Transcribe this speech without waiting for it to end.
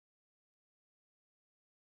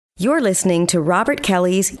You're listening to Robert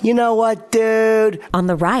Kelly's You Know What, Dude? On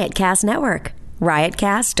the Riotcast Network.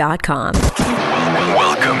 Riotcast.com.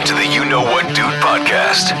 Welcome to the You Know What Dude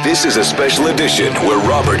podcast. This is a special edition where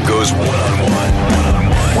Robert goes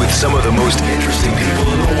one-on-one with some of the most interesting people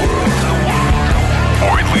in the world.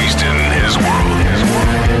 Or at least in his world.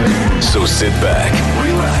 So sit back,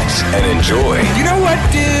 relax, and enjoy. You know what,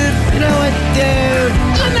 dude? You know what, dude?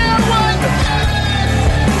 You know what?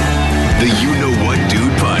 The You Know What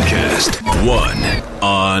Dude podcast.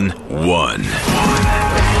 One-on-one.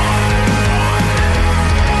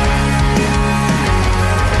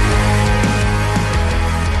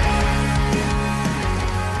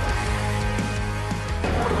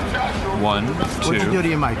 One, two. What'd you do to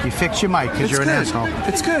your mic? You fix your mic because you're an asshole.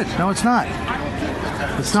 It's good. No, it's not.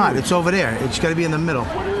 It's not. It's over there. It's got to be in the middle.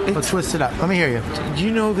 Let's twist it up. Let me hear you.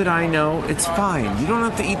 You know that I know. It's fine. You don't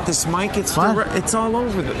have to eat this mic. It's it's all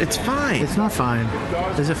over. It's fine. It's not fine.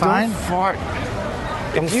 Is it fine? Don't fart.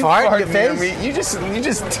 Don't If you fart in your near face? me, you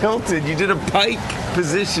just tilted. You did a pike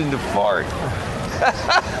position to fart.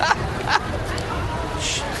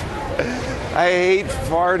 I hate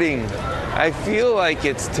farting. I feel like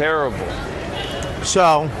it's terrible.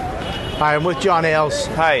 So, I'm with John Ailes,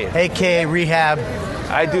 Hi. a.k.a. Rehab,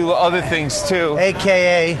 I do other things too.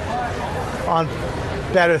 a.k.a. on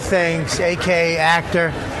Better Things, a.k.a.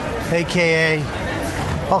 actor, a.k.a.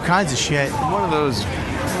 all kinds of shit. One of those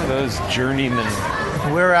journeymen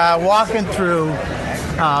We're walking through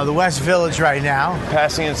the West Village right now.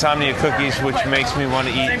 passing insomnia cookies, which makes me want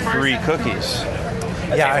to eat 3 cookies.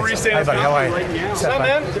 Yeah, hi buddy, how are you? What's up,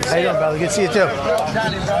 man? How you doing, brother? Good to see you too.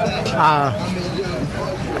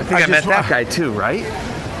 I think I met just- that guy too, right?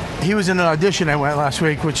 He was in an audition I went last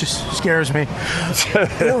week, which just scares me.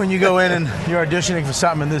 You know, when you go in and you're auditioning for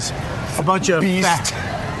something and there's a bunch of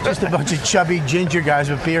just a bunch of chubby ginger guys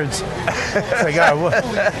with beards. It's like, oh,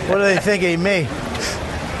 what do they think of me?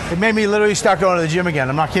 It made me literally start going to the gym again.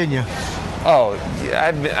 I'm not kidding you. Oh, yeah,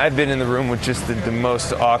 I've been in the room with just the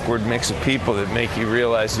most awkward mix of people that make you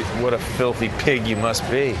realize what a filthy pig you must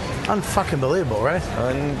be. Unfucking believable, right?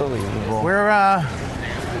 Unbelievable. We're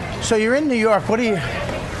so you're in New York.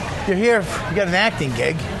 You're here. You got an acting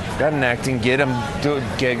gig. Got an acting gig. I'm doing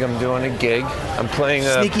a gig. I'm playing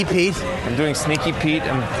Sneaky Pete. I'm doing Sneaky Pete.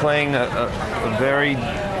 I'm playing a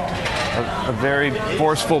very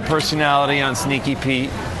forceful personality on Sneaky Pete.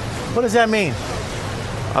 What does that mean?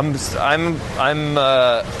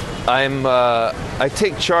 I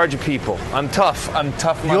take charge of people. I'm tough.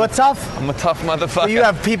 You're tough? I'm a tough motherfucker. But you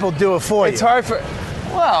have people do it for you. It's hard for.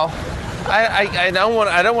 Well, I don't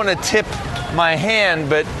want to tip my hand,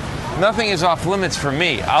 but nothing is off limits for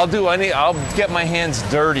me. I'll get my hands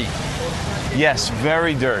dirty. Yes,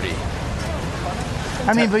 very dirty.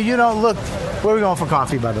 I mean, but you don't look. Where are we going for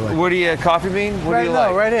coffee, by the way? What do you coffee bean? What do you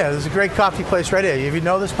like? Right here. There's a great coffee place right here. You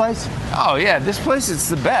know this place? Oh yeah, this place is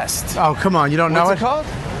the best. Oh, come on. You don't know What's it? it called?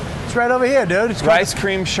 It's right over here, dude. It's called Rice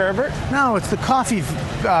cream sherbet? No, it's the coffee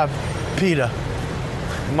pita.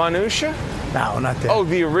 Manusha? No, not there. Oh,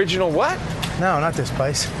 the original what? No, not this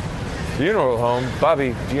place. Funeral home.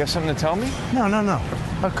 Bobby, do you have something to tell me? No.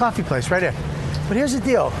 A coffee place right here. But here's the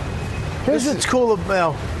deal. Here's what's cool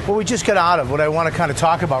about what we just got out of, what I want to kind of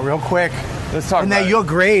talk about real quick. Let's talk and about that it. you're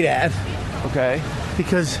great at. Okay.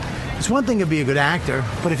 Because it's one thing to be a good actor,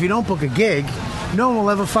 but if you don't book a gig, no one will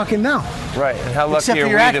ever fucking know. Right. And how lucky Except are for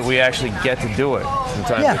we your act. that we actually get to do it from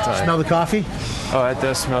time to time? Smell the coffee? Oh, that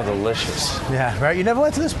does smell delicious. Yeah, right? You never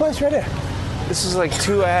went to this place right here? This is like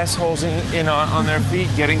 2 assholes on their feet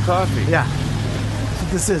getting coffee. Yeah. That's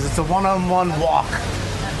what this is. It's a one-on-one walk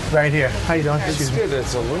right here. How you doing? It's Excuse me. good.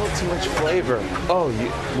 It's a little too much flavor. Oh,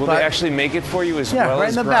 will But- they actually make it for you as Yeah, well right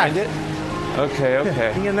as in the grind back. it? Okay.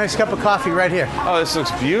 You get a nice cup of coffee right here. Oh, this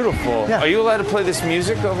looks beautiful. Yeah. Are you allowed to play this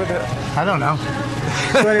music over there? I don't know.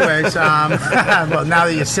 So anyways, well, now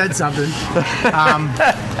that you said something.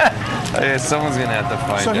 Yeah, someone's going to have to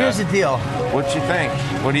find So out. here's the deal. What you think?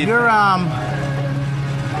 What do you You're, think?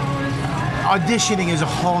 auditioning is a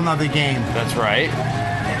whole nother game. That's right.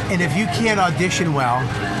 And if you can't audition well,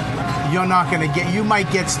 you're not going to get, you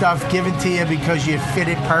might get stuff given to you because you fit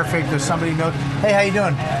it perfect or somebody knows, hey, how you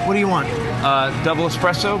doing? What do you want? Double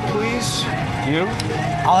espresso, please. You?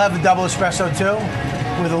 I'll have a double espresso too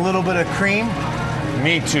with a little bit of cream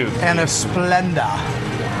Me too. and a Splenda.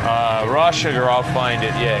 Raw sugar, I'll find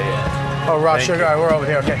it. Yeah. Oh, raw Thank sugar. you. All right, we're over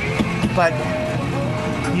here. Okay. But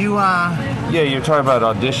you, Yeah, you're talking about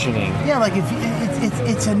auditioning. yeah, like if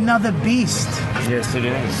it's another beast. Yes, it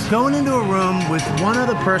is. Going into a room with one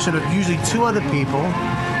other person or usually 2 other people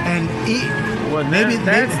and eat. Well, maybe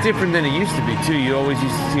that's different than it used to be too. You always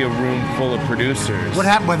used to see a room full of producers. What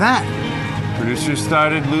happened with that? Producers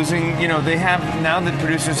started losing, they have, now that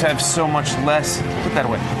producers have so much less, put that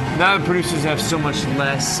away. Now that producers have so much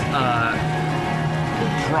less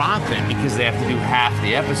profit because they have to do half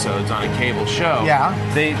the episodes on a cable show. Yeah.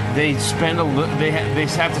 They spend they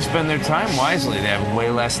have to spend their time wisely. They have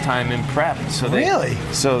way less time in prep. So they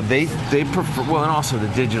prefer, well, and also the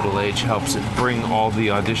digital age helps it bring all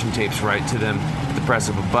the audition tapes right to them at the press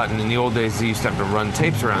of a button. In the old days, they used to have to run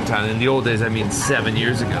tapes around town. In the old days, I mean 7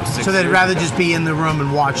 years ago. So they'd rather just be in the room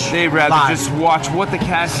and watch. They'd rather live. just watch what the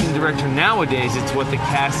casting director, nowadays it's what the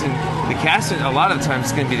casting, a lot of the time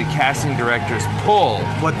it's going to be the casting directors pull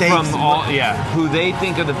what they from who they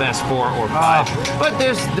think are the best 4 or 5. But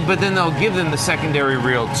then they'll give them the secondary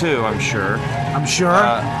reel too, I'm sure.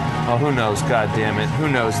 Who knows? God damn it, who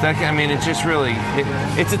knows? It's just really,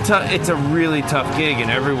 it's a really tough gig,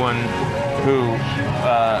 and everyone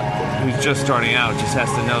who's just starting out just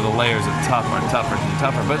has to know the layers of tougher and tougher.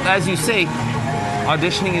 But as you say,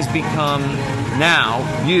 auditioning has become now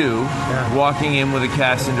walking in with a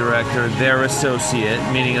casting director, their associate,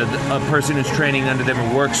 meaning a person who's training under them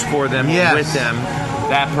and works for them, with them,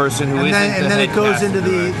 that person who isn't and then it goes into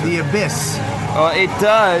the abyss. It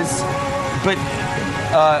does, but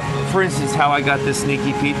for instance, how I got this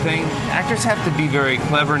Sneaky Pete thing, actors have to be very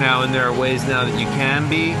clever now, and there are ways now that you can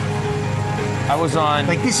be. I was on...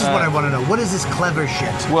 this is what I want to know. What is this clever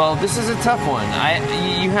shit? Well, this is a tough one.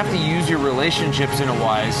 You have to use your relationships in a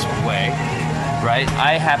wise way, right?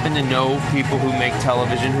 I happen to know people who make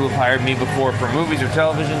television who have hired me before for movies or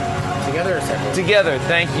television. Together or separate? Together,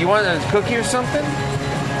 thank you. You want a cookie or something?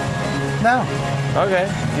 No. Okay.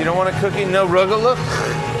 You don't want a cookie? No rugelach?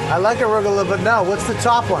 I like a rugelach, but no. What's the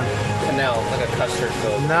top one? Canal, like a custard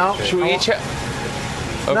filled. No. Should we each have...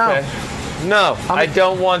 Okay. No, I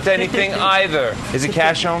don't want anything either. Is it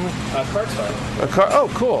cash only? Card's fine. A card? Oh,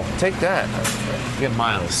 cool. Take that. Get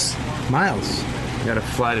miles. Miles. You got a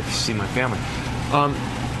flight if you see my family.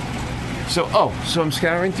 So I'm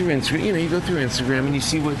scouring through Instagram. You go through Instagram and you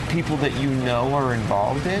see what people that you know are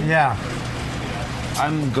involved in. Yeah.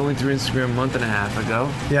 I'm going through Instagram a month and a half ago.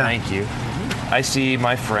 Yeah. Thank you. I see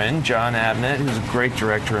my friend, John Abnett, who's a great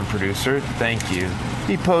director and producer. Thank you.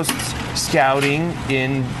 He posts scouting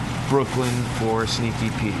in Brooklyn for Sneaky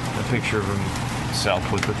Pete, a picture of himself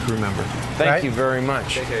with a crew member. Thank you very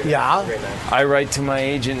much. Yeah. I write to my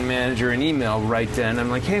agent and manager an email right then. I'm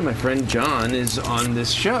like, hey, my friend John is on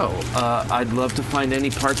this show. I'd love to find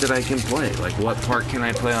any part that I can play. Like, what part can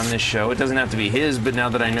I play on this show? It doesn't have to be his, but now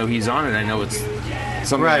that I know he's on it, I know it's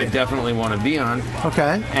something I definitely want to be on.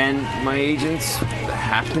 Okay. And my agents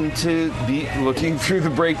happen to be looking through the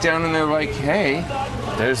breakdown, and they're like, hey,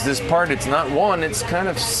 there's this part. It's not one. It's kind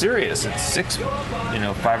of serious. It's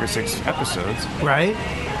 5 or 6 episodes. Right.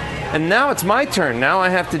 And now it's my turn. Now I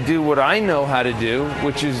have to do what I know how to do,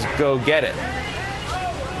 which is go get it.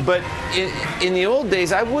 But in the old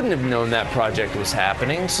days, I wouldn't have known that project was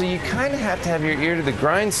happening. So you kind of have to have your ear to the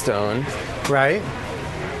grindstone. Right.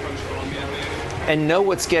 And know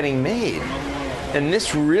what's getting made. And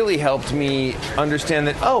this really helped me understand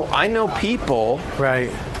that, I know people.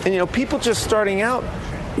 Right. And, people just starting out.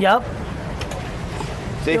 Yep.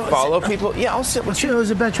 They follow people. Yeah, I'll sit with you.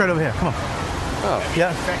 There's a bench right over here. Come on. Oh.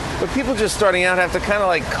 Yeah. But people just starting out have to kind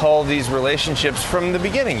of call these relationships from the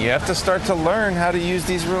beginning. You have to start to learn how to use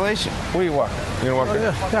these relationships. Where are you walking? You're going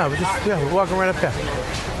to walk We're walking right up here.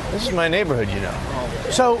 This is my neighborhood,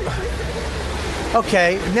 So, so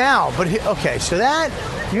that,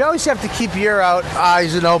 you always have to keep your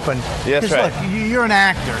eyes open. Yes, right. Look, you're an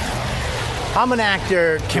actor. I'm an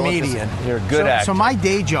actor, comedian. You're a good actor. So my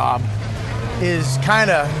day job is kind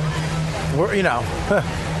of,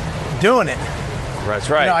 doing it. That's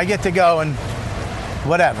right. I get to go and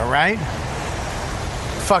whatever, right?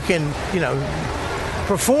 Fucking,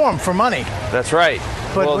 perform for money. That's right.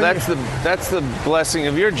 But that's the blessing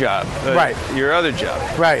of your job. Right. Your other job.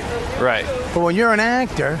 Right. Right. But when you're an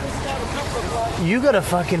actor, you gotta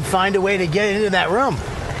fucking find a way to get into that room.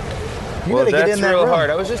 You gotta get in that real room. hard.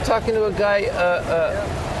 I was just talking to a guy,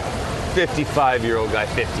 55-year-old guy,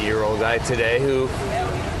 50-year-old guy today, who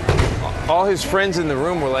all his friends in the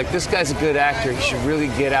room were like, this guy's a good actor. He should really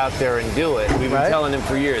get out there and do it. We've been telling him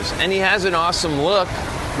for years. And he has an awesome look.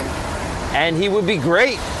 And he would be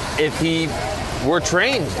great if he were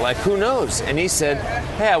trained. Like, who knows? And he said,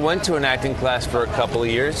 hey, I went to an acting class for a couple of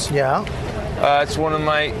years. Yeah. It's one of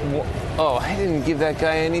my... I didn't give that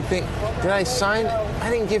guy anything. Did I sign?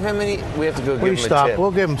 I didn't give him any... We have to go give him a tip.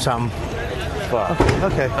 We'll give him something. Fuck.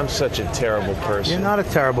 Okay. I'm such a terrible person. You're not a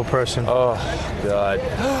terrible person. Oh, God.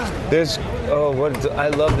 I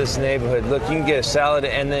love this neighborhood. Look, you can get a salad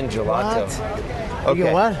and then gelato. What? Okay. You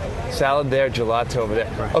get what? Salad there, gelato over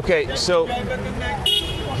there. Right. Okay, so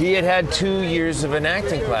he had 2 years of an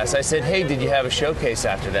acting class. I said, hey, did you have a showcase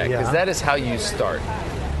after that? Because Yeah. that is how you start.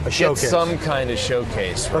 A showcase. Get some kind of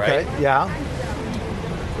showcase, right? Okay. Yeah.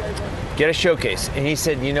 Get a showcase. And he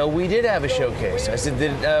said, we did have a showcase. I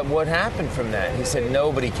said, what happened from that? He said,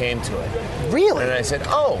 nobody came to it. Really? And I said,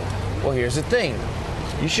 oh, well, here's the thing.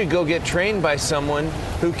 You should go get trained by someone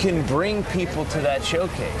who can bring people to that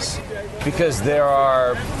showcase. Because there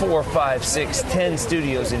are 4, 5, 6, 10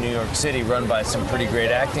 studios in New York City run by some pretty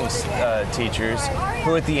great acting teachers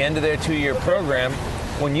who at the end of their 2-year program,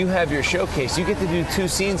 when you have your showcase, you get to do 2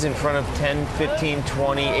 scenes in front of 10, 15,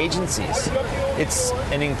 20 agencies. It's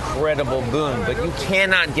an incredible boon, but you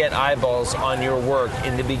cannot get eyeballs on your work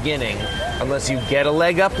in the beginning unless you get a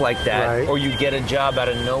leg up like that, Right. or you get a job out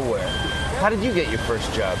of nowhere. How did you get your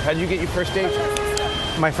first job? How did you get your first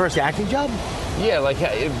agent? My first acting job? Yeah, like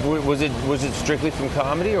was it strictly from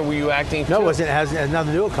comedy, or were you acting? No, too? it wasn't. It has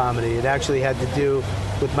nothing to do with comedy. It actually had to do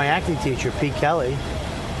with my acting teacher, Pete Kelly,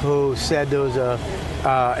 who said there was a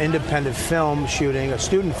independent film shooting, a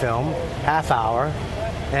student film, half hour,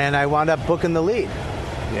 and I wound up booking the lead.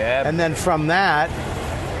 Yeah. And then from that,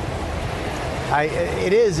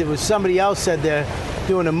 it was somebody else said they're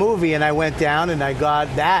doing a movie, and I went down and I got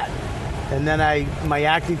that. And then my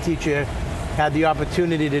acting teacher had the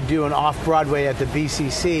opportunity to do an off-Broadway at the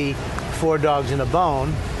BCC, 4 Dogs and a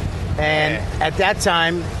Bone. And at that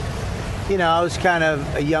time, I was kind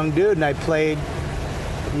of a young dude, and I played,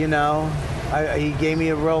 he gave me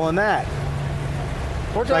a role in that.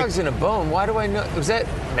 4 Dogs and a Bone. Why do I know? Was that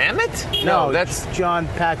Mammoth? No, that's John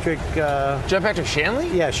Patrick. John Patrick Shanley.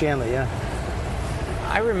 Yeah, Shanley. Yeah.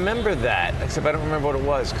 I remember that, except I don't remember what it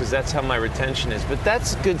was because that's how my retention is. But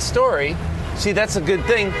that's a good story. See, that's a good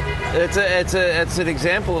thing. It's an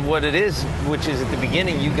example of what it is, which is at the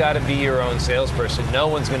beginning you got to be your own salesperson. No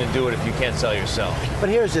one's going to do it if you can't sell yourself. But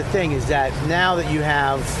here's the thing: is that now that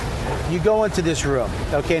you go into this room.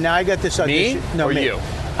 Okay, now I got this audition. Me? No, or me. you?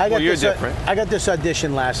 I got You're this, different. I got this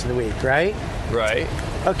audition last week, right? Right.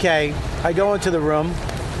 Okay, I go into the room.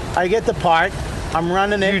 I get the part. I'm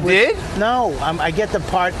running it. You did? No, I get the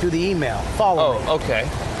part through the email. Follow me. Oh, okay.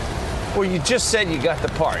 Well, you just said you got the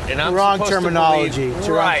part, and I'm Wrong supposed terminology. to believe, It's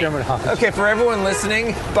the wrong right. terminology. Okay, for everyone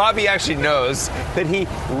listening, Bobby actually knows that he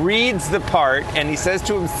reads the part and he says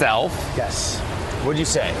to himself, Yes. "What'd you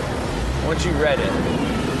say?" Once you read it,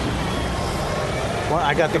 Well,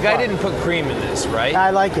 I got the the guy part. didn't put cream in this, right? I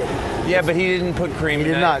like it. Yeah, but he didn't put cream. He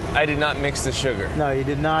in did it. not. I did not mix the sugar. No, you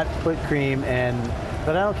did not put cream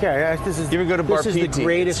but I don't care. This is You ever go to Bar This is PT? the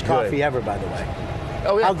greatest It's good. coffee ever, by the way.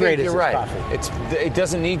 Oh, yeah, How I think great is you're this right. coffee? It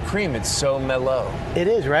doesn't need cream. It's so mellow. It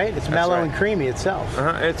is, right? It's mellow right. and creamy itself.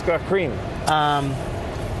 It's got cream.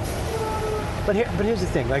 But here's the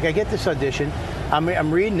thing. Like, I get this audition.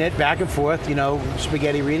 I'm reading it back and forth,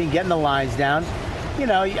 spaghetti reading, getting the lines down.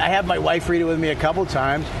 I have my wife read it with me a couple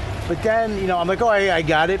times. But then, I'm like, oh, I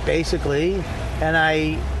got it, basically. And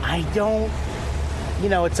I don't,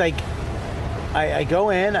 it's like, I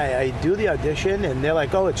go in, I do the audition, and they're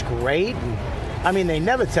like, oh, it's great. And, they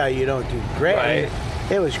never tell you don't do great. Right.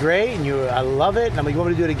 It was great, and I love it. And I'm like, you want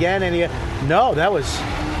me to do it again? And no, that was...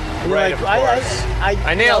 and you're Right, like, of course.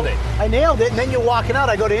 I nailed it. I nailed it, and then you're walking out.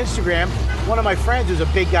 I go to Instagram. One of my friends who's a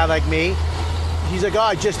big guy like me, he's like, oh,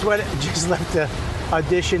 I just left the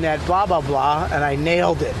audition at blah, blah, blah, and I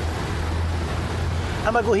nailed it.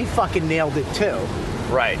 I'm like, well, he fucking nailed it too.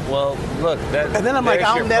 Right. Well, look. And then I'm like, there's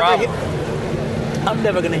I'm your never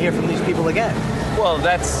problem. going to hear from these people again. Well,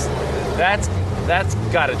 that's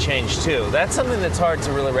got to change too. That's something that's hard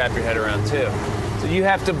to really wrap your head around too. So you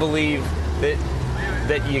have to believe that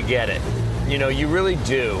you get it. You really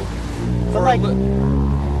do. But like,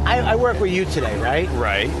 I work with you today, right?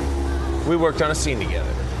 Right. We worked on a scene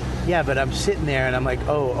together. Yeah, but I'm sitting there and I'm like,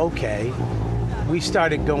 oh, okay. We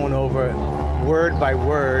started going over word by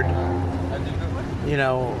word,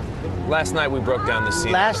 Last night we broke down the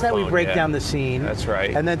scene. Last on the night we phone, break yeah. down the scene. That's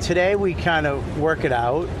right. And then today we kind of work it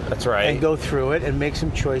out. That's right. And go through it and make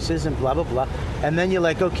some choices and blah, blah, blah. And then you're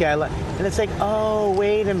like, okay, and it's like, oh,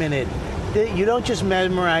 wait a minute. You don't just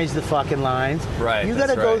memorize the fucking lines. Right, You got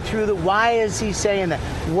to that's go right. through the, why is he saying that?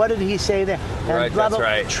 What did he say there? And Right, blah, that's blah,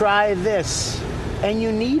 right. Try this. And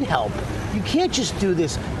you need help. You can't just do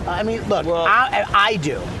this. Look, Well- I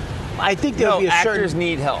do. I think there'll be a actors certain...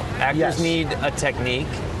 need help. Actors Yes. need a technique,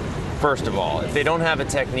 first of all. If they don't have a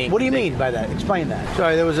technique... What do you they- mean by that? Explain that.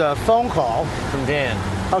 Sorry, there was a phone call. From Dan.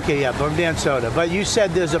 Okay, yeah, from Dan Soda. But you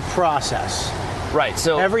said there's a process. Right,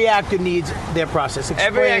 so... Every actor needs their process. Explain.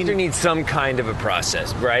 Every actor needs some kind of a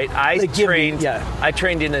process, right? I Like, give me- trained yeah.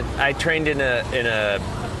 in a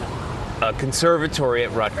a conservatory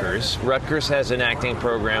at Rutgers. Rutgers has an acting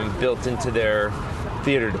program built into their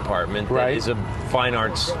theater department that is a fine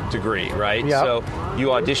arts degree, right? Yep. So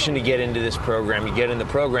you audition to get into this program, you get in the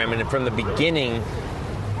program, and from the beginning,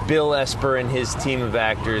 Bill Esper and his team of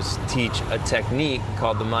actors teach a technique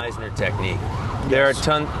called the Meisner technique. There are a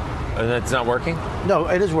ton... that's not working? No,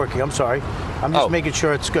 it is working. I'm sorry. I'm just making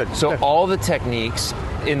sure it's good. So all the techniques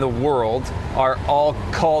in the world are all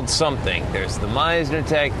called something. There's the Meisner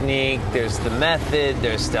technique, there's the method,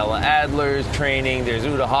 there's Stella Adler's training, there's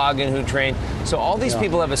Uta Hagen who trained. So all these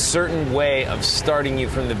people have a certain way of starting you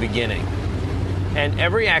from the beginning. And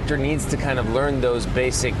every actor needs to kind of learn those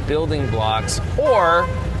basic building blocks, or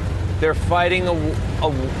they're fighting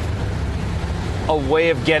a way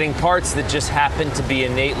of getting parts that just happen to be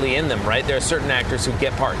innately in them, right? There are certain actors who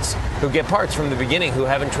get parts from the beginning, who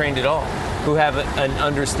haven't trained at all, who have an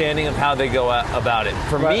understanding of how they go about it.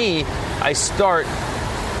 For me, I start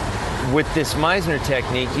with this Meisner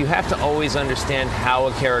technique. You have to always understand how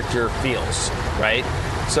a character feels, right?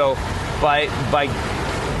 So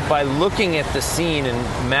by looking at the scene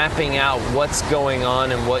and mapping out what's going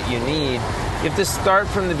on and what you need, you have to start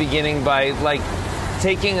from the beginning by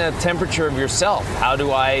taking a temperature of yourself. How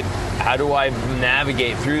do I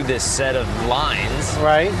navigate through this set of lines?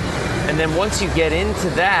 Right. And then once you get into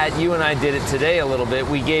that, you and I did it today a little bit.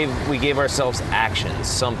 We gave ourselves actions,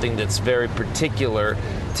 something that's very particular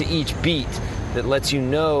to each beat that lets you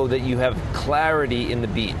know that you have clarity in the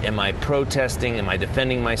beat. Am I protesting? Am I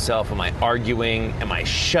defending myself? Am I arguing? Am I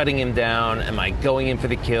shutting him down? Am I going in for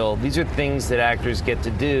the kill? These are things that actors get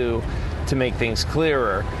to do to make things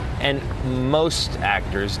clearer. And most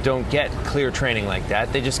actors don't get clear training like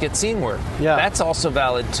that. They just get scene work. Yeah. That's also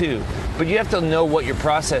valid too. But you have to know what your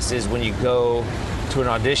process is when you go to an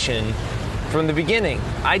audition from the beginning.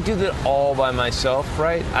 I do that all by myself,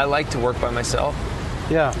 right? I like to work by myself.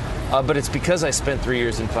 Yeah. But it's because I spent 3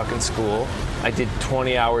 years in fucking school. I did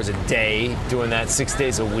 20 hours a day, doing that 6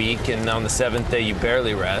 days a week, and on the 7th day you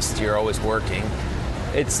barely rest. You're always working.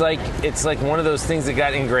 It's like one of those things that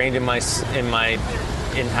got ingrained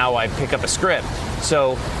in how I pick up a script.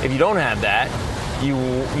 So if you don't have that,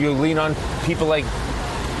 you lean on people like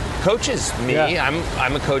coaches. Me,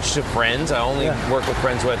 I'm a coach to friends. I only work with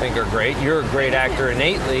friends who I think are great. You're a great actor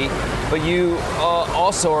innately, but you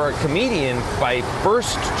also are a comedian by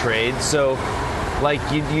first trade. So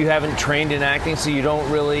you haven't trained in acting, so you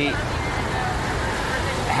don't really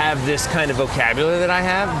have this kind of vocabulary that I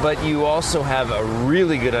have, but you also have a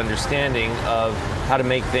really good understanding of how to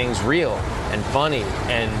make things real and funny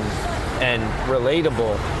and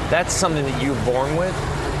relatable. That's something that you're born with.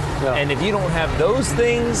 Yeah. And if you don't have those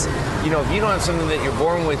things, if you don't have something that you're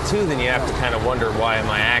born with too, then you have to kind of wonder, why am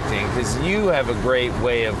I acting? Because you have a great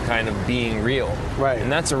way of kind of being real. Right.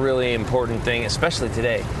 And that's a really important thing, especially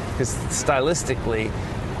today, because stylistically,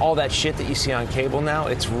 all that shit that you see on cable now,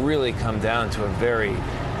 it's really come down to a very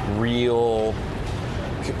real,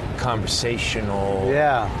 conversational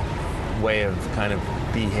way of kind of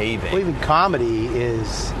behaving. Well, even comedy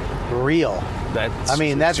is real.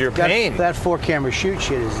 That's your pain. That 4-camera shoot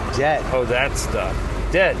shit is dead. Oh, that stuff.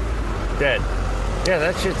 Dead. Yeah,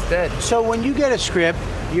 that shit's dead. So when you get a script,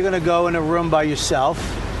 you're going to go in a room by yourself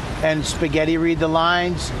and spaghetti read the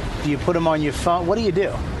lines? Do you put them on your phone? What do you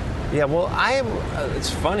do? Yeah, well, it's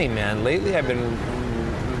funny, man. Lately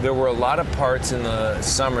there were a lot of parts in the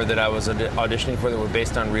summer that I was auditioning for that were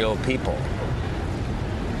based on real people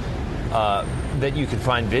that you could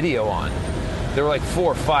find video on. There were like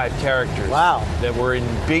 4 or 5 characters that were in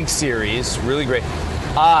big series, really great.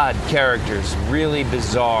 Odd characters, really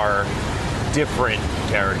bizarre, different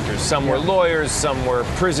characters. Some were lawyers, some were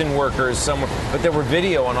prison workers, but there were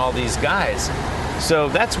video on all these guys. So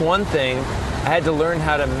that's one thing. I had to learn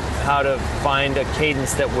how to find a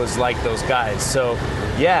cadence that was like those guys. So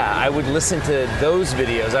yeah, I would listen to those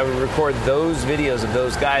videos. I would record those videos of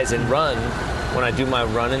those guys and run. When I do my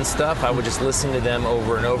run and stuff, I would just listen to them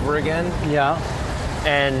over and over again. Yeah.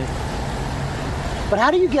 But how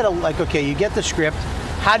do you get you get the script,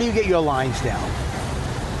 how do you get your lines down?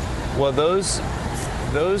 Well, those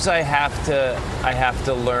I have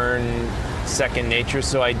to learn second nature,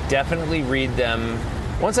 so I definitely read them.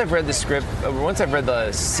 Once I've read the script, once I've read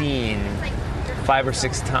the scene 5 or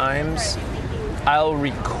 6 times, I'll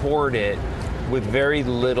record it with very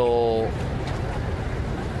little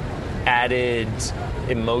added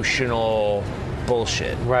emotional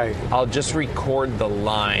bullshit. Right. I'll just record the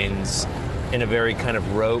lines in a very kind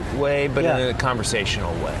of rote way, but in a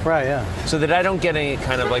conversational way. Right, yeah. So that I don't get any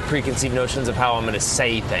kind of like preconceived notions of how I'm going to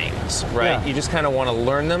say things, right? Yeah. You just kind of want to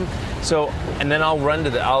learn them. So, and then I'll run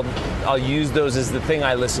to I'll use those as the thing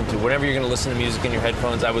I listen to. Whenever you're going to listen to music in your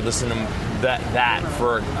headphones, I would listen to that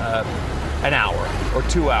for an hour or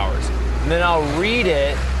 2 hours. And then I'll read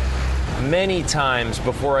it many times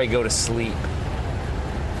before I go to sleep.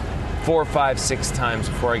 4, 5, 6 times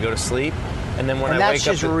before I go to sleep. And then when I wake up... And that's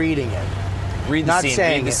just reading it. Read the Not scene,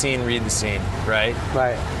 saying read the scene, right?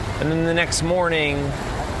 Right. And then the next morning,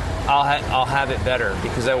 I'll have it better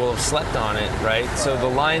because I will have slept on it, right? So the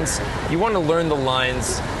lines, you want to learn the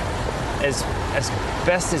lines as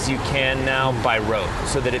best as you can now by rote,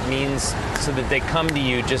 so that they come to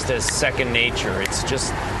you just as second nature. It's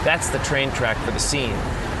just, that's the train track for the scene.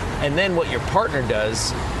 And then what your partner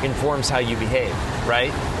does informs how you behave,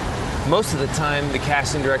 right? Most of the time, the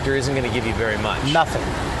casting director isn't going to give you very much. Nothing.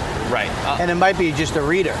 Right. And it might be just a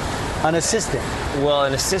reader, an assistant. Well,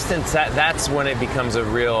 an assistant, that's when it becomes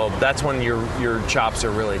that's when your chops are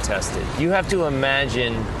really tested. You have to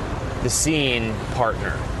imagine the scene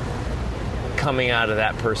partner coming out of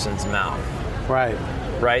that person's mouth. Right.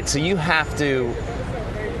 Right? So you have to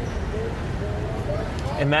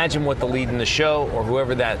imagine what the lead in the show or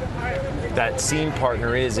whoever that scene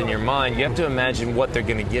partner is in your mind. You have to imagine what they're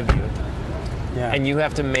going to give you. Yeah. And you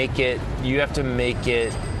have to make it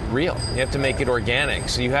real. You have to make it organic.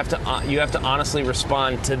 So you have to honestly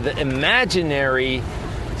respond to the imaginary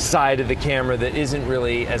side of the camera that isn't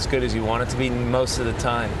really as good as you want it to be most of the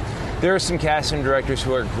time. There are some casting directors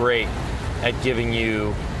who are great at giving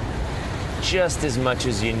you just as much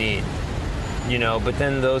as you need, but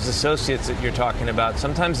then those associates that you're talking about,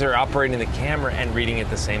 sometimes they're operating the camera and reading at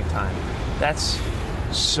the same time. That's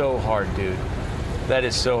so hard, dude. That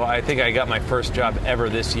is so hard. I think I got my first job ever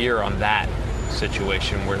this year on that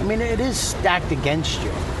situation where... I mean, it is stacked against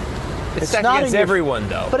you. It's stacked against everyone,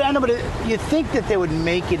 though. But I know, you think that they would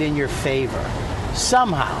make it in your favor.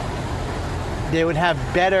 Somehow. They would have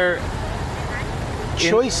better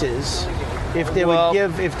choices if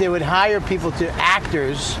they would hire people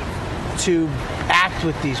actors to act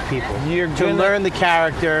with these people. To learn the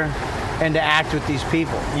character and to act with these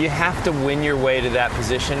people. You have to win your way to that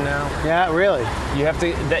position now. Yeah, really. You have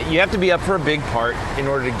to be up for a big part in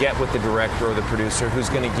order to get with the director or the producer who's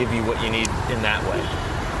going to give you what you need in that way.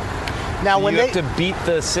 Now, so you have to beat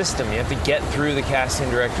the system. You have to get through the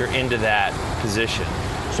casting director into that position.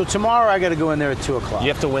 So tomorrow I got to go in there at 2:00. You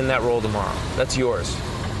have to win that role tomorrow. That's yours.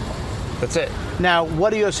 That's it. Now,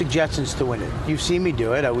 what are your suggestions to win it? You've seen me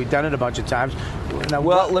do it. We've done it a bunch of times. Now,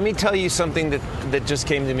 let me tell you something that just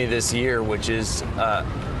came to me this year, which is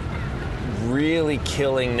really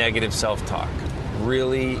killing negative self-talk.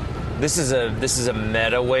 Really, this is a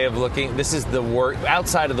meta way of looking. This is the work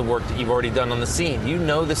outside of the work that you've already done on the scene. You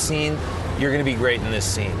know the scene. You're going to be great in this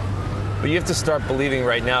scene. But you have to start believing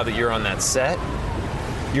right now that you're on that set.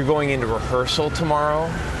 You're going into rehearsal tomorrow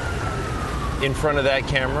in front of that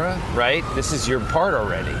camera, right? This is your part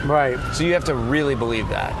already. Right. So you have to really believe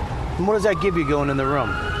that. And what does that give you going in the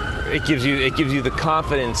room? It gives you the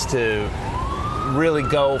confidence to really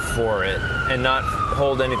go for it and not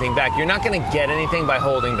hold anything back. You're not going to get anything by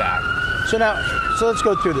holding back. So let's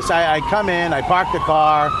go through this. I come in, I park the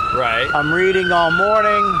car. Right. I'm reading all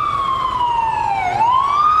morning.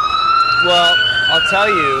 Well, I'll tell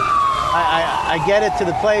you. I get it to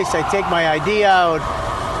the place. I take my ID out.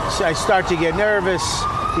 I start to get nervous.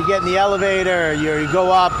 You get in the elevator. You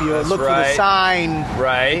go up. You look for the sign.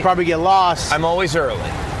 Right. You probably get lost. I'm always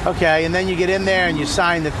early. Okay, and then you get in there and you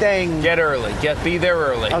sign the thing. Get early. Be there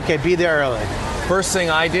early. Okay, be there early. First thing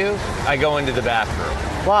I do, I go into the bathroom.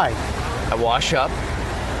 Why? I wash up.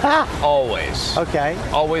 Always. Okay.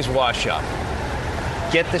 Always wash up.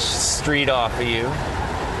 Get the street off of you.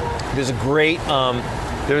 There's a great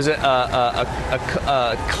there's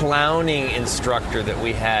a clowning instructor that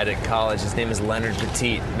we had at college. His name is Leonard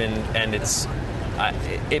Petit, and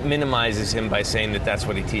it minimizes him by saying that that's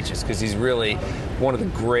what he teaches, because he's really one of the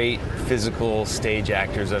great physical stage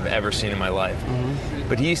actors I've ever seen in my life. Mm-hmm.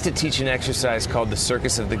 But he used to teach an exercise called the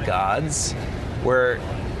Circus of the Gods, where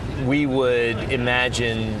we would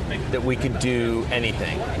imagine that we could do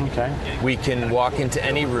anything. Okay. We can walk into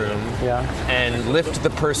any room and lift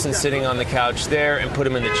the person sitting on the couch there and put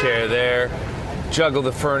them in the chair there, juggle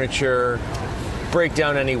the furniture, break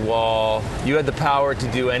down any wall. You had the power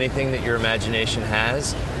to do anything that your imagination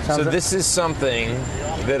has. This is something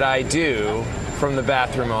that I do from the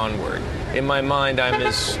bathroom onward. In my mind, I'm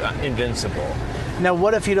as invincible. Now,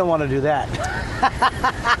 what if you don't want to do that?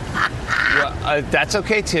 Well, that's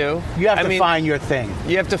okay too. You have to find your thing.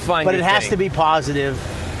 You have to find but your thing. But it has to be positive,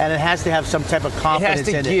 and it has to have some type of confidence It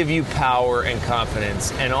in has to give you power and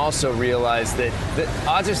confidence, and also realize that the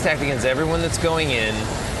odds are stacked against everyone that's going in,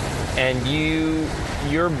 and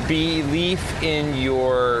your belief in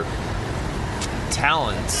your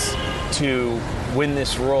talents to win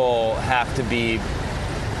this role have to be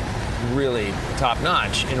really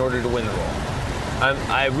top-notch in order to win the role.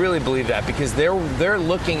 I really believe that, because they're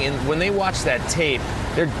looking, and when they watch that tape,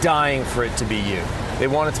 they're dying for it to be you. They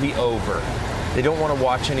want it to be over. They don't want to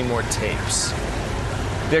watch any more tapes.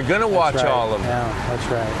 They're going to watch all of them. Yeah, that's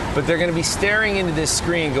right. But they're going to be staring into this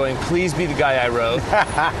screen going, please be the guy I wrote.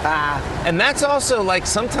 And that's also like,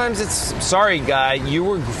 sometimes it's, sorry guy, you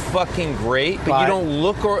were fucking great, but you don't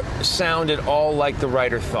look or sound at all like the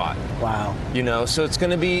writer thought. Wow. You know, so it's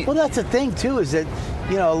going to be... Well, that's the thing, too, is that,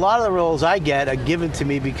 you know, a lot of the roles I get are given to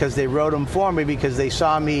me because they wrote them for me because they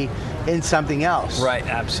saw me in something else. Right,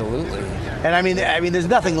 absolutely. And I mean, there's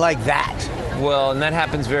nothing like that. Well, and that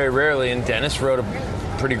happens very rarely, and Dennis wrote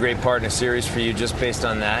a pretty great part in a series for you just based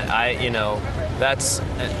on that. That's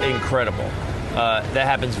incredible. That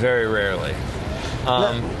happens very rarely.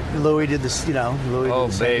 Louis did this, Louis Oh,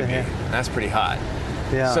 did the same baby, thing. that's pretty hot.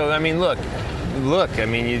 Yeah. So, I mean, look, I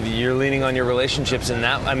mean, you're leaning on your relationships in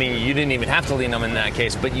that. I mean, you didn't even have to lean on them in that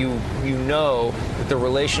case, but you know that the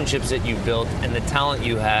relationships that you built and the talent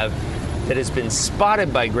you have that has been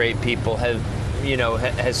spotted by great people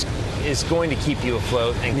is going to keep you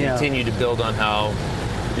afloat and continue to build on how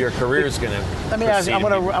your career is going to. Let me ask. I'm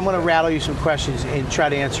going to rattle you some questions and try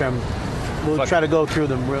to answer them. We'll try to go through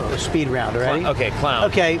them speed round. All right? Okay, clown.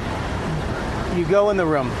 Okay. You go in the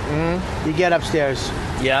room. Mm-hmm. You get upstairs.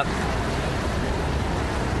 Yep.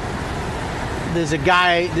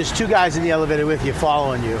 There's two guys in the elevator with you,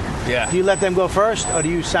 following you. Yeah. Do you let them go first, or do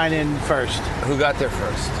you sign in first? Who got there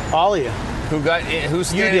first? All of you.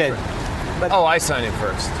 Who's You did. But I signed in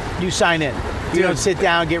first. You sign in. You don't sit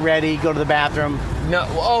down, get ready, go to the bathroom. No.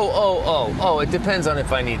 Oh. It depends on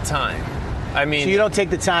if I need time. I mean, so you don't take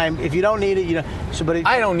the time if you don't need it.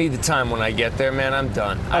 I don't need the time when I get there, man. I'm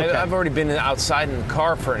done. Okay. I've already been outside in the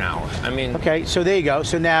car for an hour. I mean. Okay, so there you go.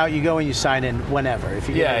 So now you go and you sign in whenever. If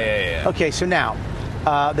you Yeah. Okay, so now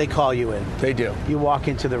they call you in. They do. You walk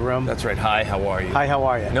into the room. That's right. Hi, how are you? Hi, how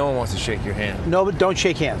are you? No one wants to shake your hand. No, but don't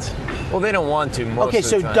shake hands. Well, they don't want to most Okay, of the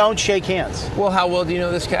so time. don't shake hands. Well, how well do you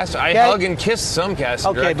know this cast? I Okay. hug and kiss some cast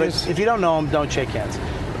Okay, directors. but if you don't know them, don't shake hands.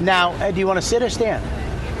 Now, do you want to sit or stand?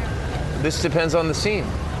 This depends on the scene.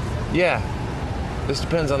 Yeah. This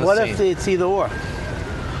depends on the What scene. if it's either or?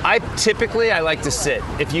 I like to sit.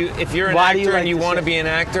 If you're an Why do you actor like and you to want to sit? be an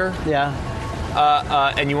actor, Yeah.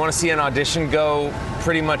 and you want to see an audition go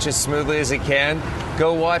pretty much as smoothly as it can,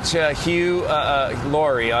 go watch Hugh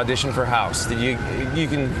Laurie audition for House. You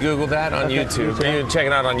can Google that on YouTube. You can check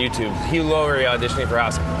it out on YouTube. Hugh Laurie auditioning for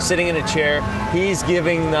House. Sitting in a chair, he's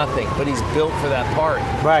giving nothing, but he's built for that part.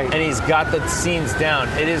 Right. And he's got the scenes down.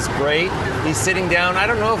 It is great. He's sitting down. I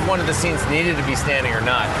don't know if one of the scenes needed to be standing or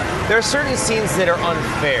not. There are certain scenes that are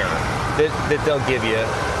unfair that they'll give you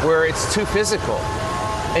where it's too physical.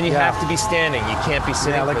 And you have to be standing. You can't be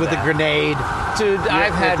sitting. Yeah, like for with that. the grenade. Dude,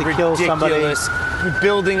 I've had to kill somebody. ridiculous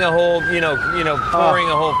building a whole, pouring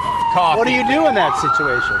a whole coffee. What do you do in that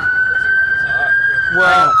situation?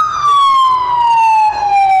 Well,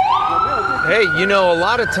 hey, a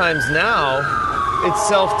lot of times now it's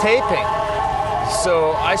self-taping.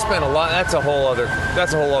 So I spent a lot. That's a whole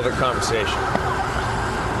other conversation.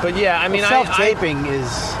 But yeah, I mean, self-taping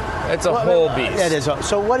is. It's a whole beast. It is.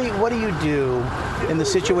 So what do you do in the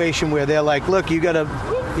situation where they're like, look, you're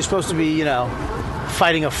supposed to be,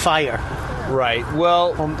 fighting a fire. Right.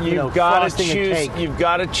 Well, you've got to frosting a choose. cake. You've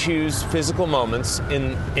got to choose physical moments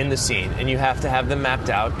in the scene, and you have to have them mapped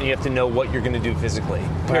out, and you have to know what you're going to do physically.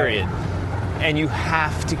 Period. Right. And you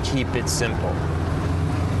have to keep it simple.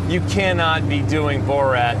 You cannot be doing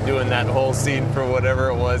Borat, doing that whole scene for whatever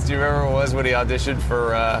it was. Do you remember what it was when he auditioned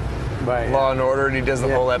for Law and Order, and he does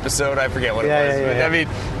the whole episode? I forget what it was. Yeah. I mean,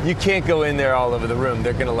 you can't go in there all over the room.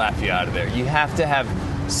 They're going to laugh you out of there. You have to have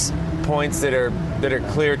points that are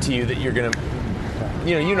clear to you that you're going to.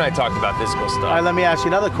 You and I talked about physical stuff. All right, let me ask you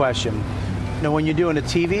another question. Now, when you're doing a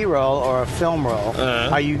TV role or a film role,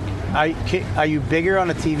 are you bigger on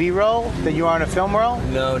a TV role than you are on a film role?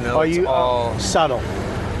 No. Or are it's you all subtle?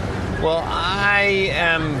 Well, I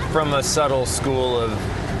am from a subtle school of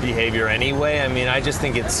behavior anyway. I mean, I just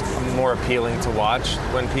think it's more appealing to watch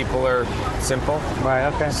when people are simple. Right.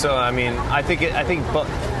 Okay. So I mean, I think but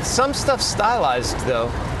some stuff's stylized though.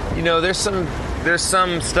 There's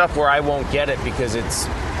some stuff where I won't get it because it's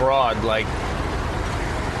broad. Like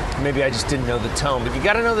maybe I just didn't know the tone. But you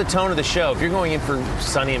got to know the tone of the show. If you're going in for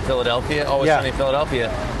Sunny in Philadelphia, Always Yeah. Sunny in Philadelphia,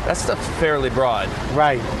 that stuff's fairly broad.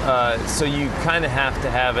 Right. So you kind of have to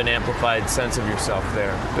have an amplified sense of yourself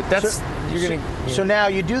there. But that's So now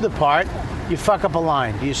you do the part, you fuck up a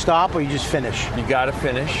line. Do you stop or you just finish? you got to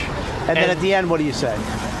finish. And then at the end, what do you say?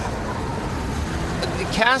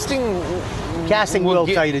 Casting will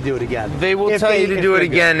tell you to do it again. They will If tell you if to do it they're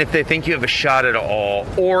good. again if they think you have a shot at all,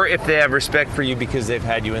 or if they have respect for you because they've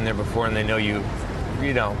had you in there before and they know you.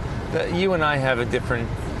 You know, you and I have a different.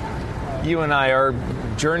 You and I are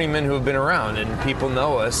journeymen who have been around, and people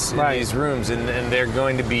know us in Right. these rooms, and they're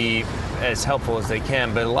going to be as helpful as they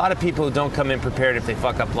can. But a lot of people who don't come in prepared, if they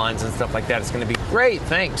fuck up lines and stuff like that, it's going to be great.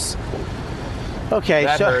 Thanks. Okay,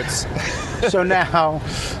 That so hurts. so now,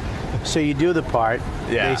 so you do the part.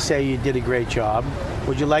 Yeah. They say you did a great job.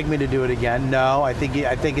 Would you like me to do it again? No, I think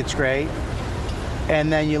it's great.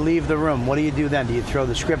 And then you leave the room. What do you do then? Do you throw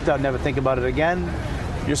the script out and never think about it again?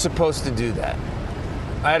 You're supposed to do that.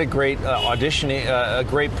 I had a great auditioning, a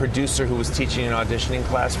great producer who was teaching an auditioning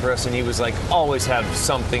class for us, and he was like, always have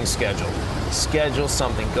something scheduled. Schedule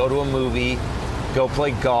something. Go to a movie, go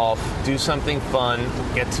play golf, do something fun,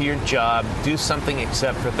 get to your job, do something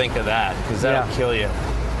except for think of that, because that'll Yeah. kill you.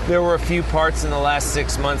 There were a few parts in the last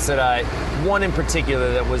 6 months one in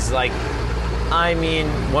particular that was like, I mean,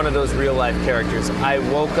 one of those real life characters. I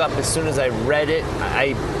woke up as soon as I read it,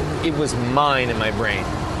 it was mine in my brain.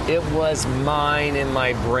 It was mine in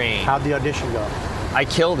my brain. How'd the audition go? I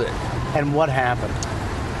killed it. And what happened?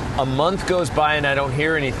 A month goes by and I don't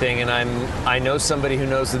hear anything, and I know somebody who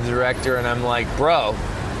knows the director, and I'm like, bro,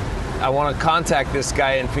 I want to contact this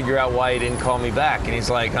guy and figure out why he didn't call me back. And he's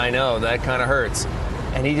like, I know, that kind of hurts.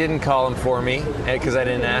 And he didn't call him for me because I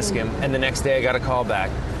didn't ask him. And the next day I got a call back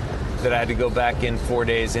that I had to go back in 4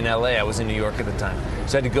 days in LA. I was in New York at the time.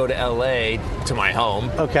 So I had to go to LA, to my home,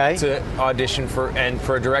 Okay. to audition for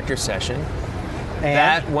a director session. And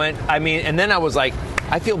That went, and then I was like,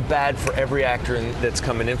 I feel bad for every actor that's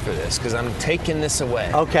coming in for this because I'm taking this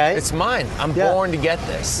away. Okay. It's mine. I'm Yeah. born to get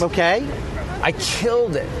this. okay, I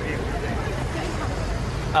killed it.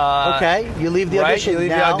 okay. You leave the Right? audition You leave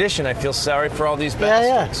now. the audition. I feel sorry for all these Yeah,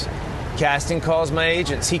 yeah. bastards. Casting calls my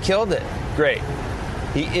agents. He killed it. Great.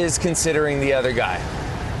 He is considering the other guy.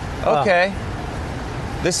 Okay.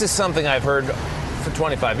 This is something I've heard for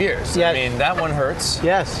 25 years. Yeah. I mean, that one hurts.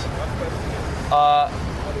 Yes.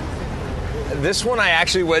 This one I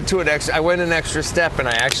actually went to I went an extra step, and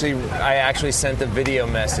I actually sent a video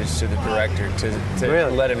message to the director to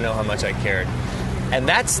Really? let him know how much I cared. And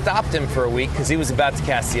that stopped him for a week because he was about to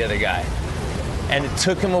cast the other guy. And it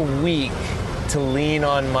took him a week to lean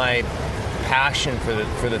on my passion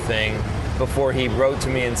for the thing before he wrote to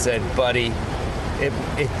me and said, buddy,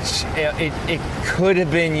 it could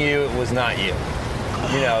have been you, it was not you.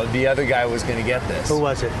 You know, the other guy was going to get this. Who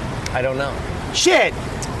was it? I don't know. Shit!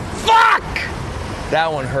 Fuck!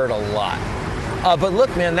 That one hurt a lot. But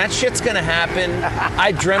look, man, that shit's gonna happen.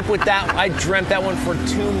 I dreamt that one for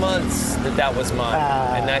 2 months that was mine,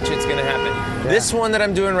 and that shit's gonna happen. This one that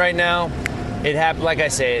I'm doing right now, it happened. Like I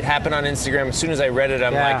say, it happened on Instagram. As soon as I read it,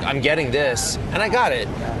 I'm like, I'm getting this, and I got it.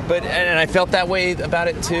 But and I felt that way about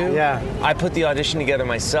it too. Yeah. I put the audition together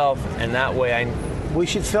myself, and that way We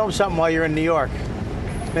should film something while you're in New York.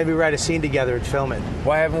 Maybe write a scene together and film it.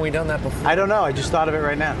 Why haven't we done that before? I don't know. I just thought of it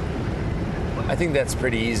right now. I think that's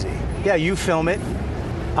pretty easy. Yeah, you film it.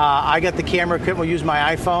 I got the camera equipment. We'll use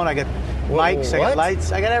my iPhone. I got mics. I got what?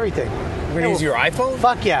 lights. I got everything. We're gonna use your iPhone?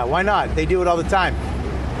 Fuck yeah. Why not? They do it all the time.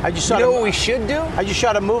 I just You shot. know what we should do? I just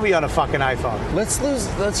shot a movie on a fucking iPhone. Let's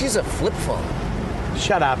use a flip phone.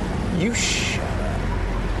 Shut up. You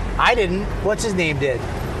I didn't. What's his name did?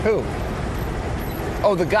 Who?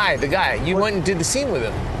 Oh, the guy. You went and did the scene with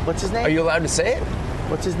him. What's his name? Are you allowed to say it?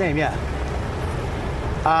 What's his name? Yeah.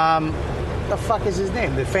 The fuck is his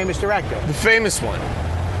name? The famous director. The famous one.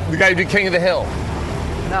 The guy who did King of the Hill.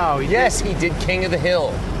 No. Yes, he did King of the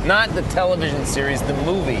Hill. Not the television series, the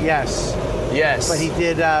movie. Yes. Yes. But he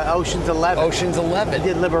did Ocean's 11. Ocean's 11. He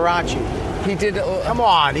did Liberace. He did. Come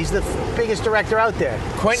on, he's the biggest director out there.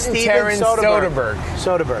 Quentin Steven Soderbergh.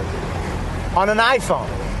 Soderbergh. On an iPhone.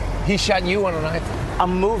 He shot you on an iPhone. A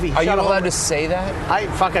movie. Are you Shot a whole- allowed to say that?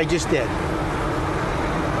 I just did.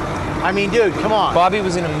 I mean, dude, come on. Bobby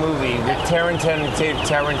was in a movie with Taron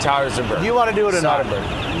Soderbergh. Do you want to do it or not?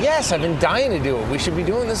 Soderbergh. Yes, I've been dying to do it. We should be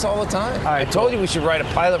doing this all the time. All right, I told cool. you we should write a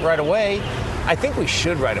pilot right away. I think we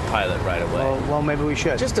should write a pilot right away. Well, maybe we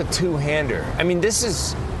should. Just a two-hander. I mean, this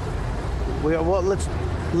is... Well,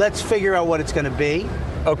 let's figure out what it's going to be.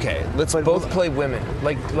 Okay, let's But- both play women.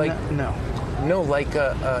 Like, No. no, like,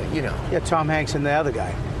 you know. Yeah, Tom Hanks and the other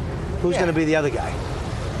guy. Who's Yeah. going to be the other guy?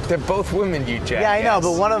 They're both women, you jackass. Yeah, I know,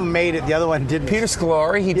 but one of them made it, the other one didn't. Peter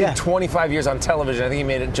Scolari, he Yeah. did 25 years on television. I think he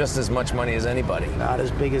made it just as much money as anybody. Not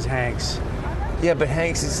as big as Hanks. Yeah, but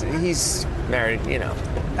Hanks he's married, you know.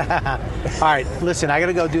 All right, listen, I got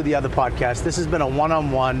to go do the other podcast. This has been a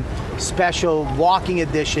one-on-one special walking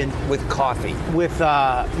edition With coffee. with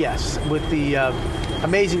the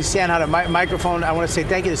amazing Sennheiser microphone. I want to say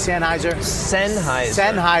thank you to Sennheiser.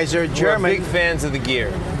 Sennheiser, German. We're big fans of the gear.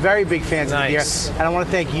 Very big fans Nice. of the gear. And I want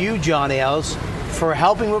to thank you, John Ailes, for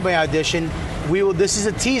helping with my audition. This is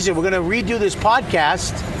a teaser. We're going to redo this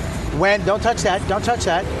podcast don't touch that.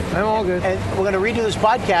 I'm all good. And we're going to redo this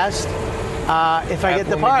podcast if I get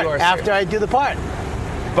the part, after I do the part.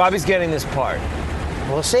 Bobby's getting this part.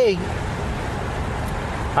 We'll see.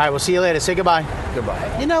 All right, we'll see you later. Say goodbye.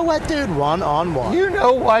 Goodbye. You know what, dude? One-on-one. You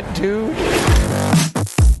know what, dude?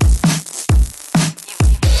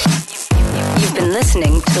 You've been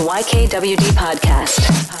listening to the YKWD podcast.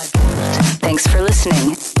 Thanks for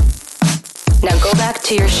listening. Now go back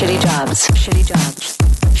to your shitty jobs. Shitty jobs.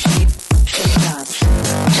 Shitty jobs.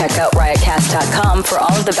 Check out riotcast.com for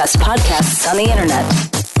all of the best podcasts on the internet.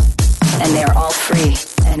 And they're all free.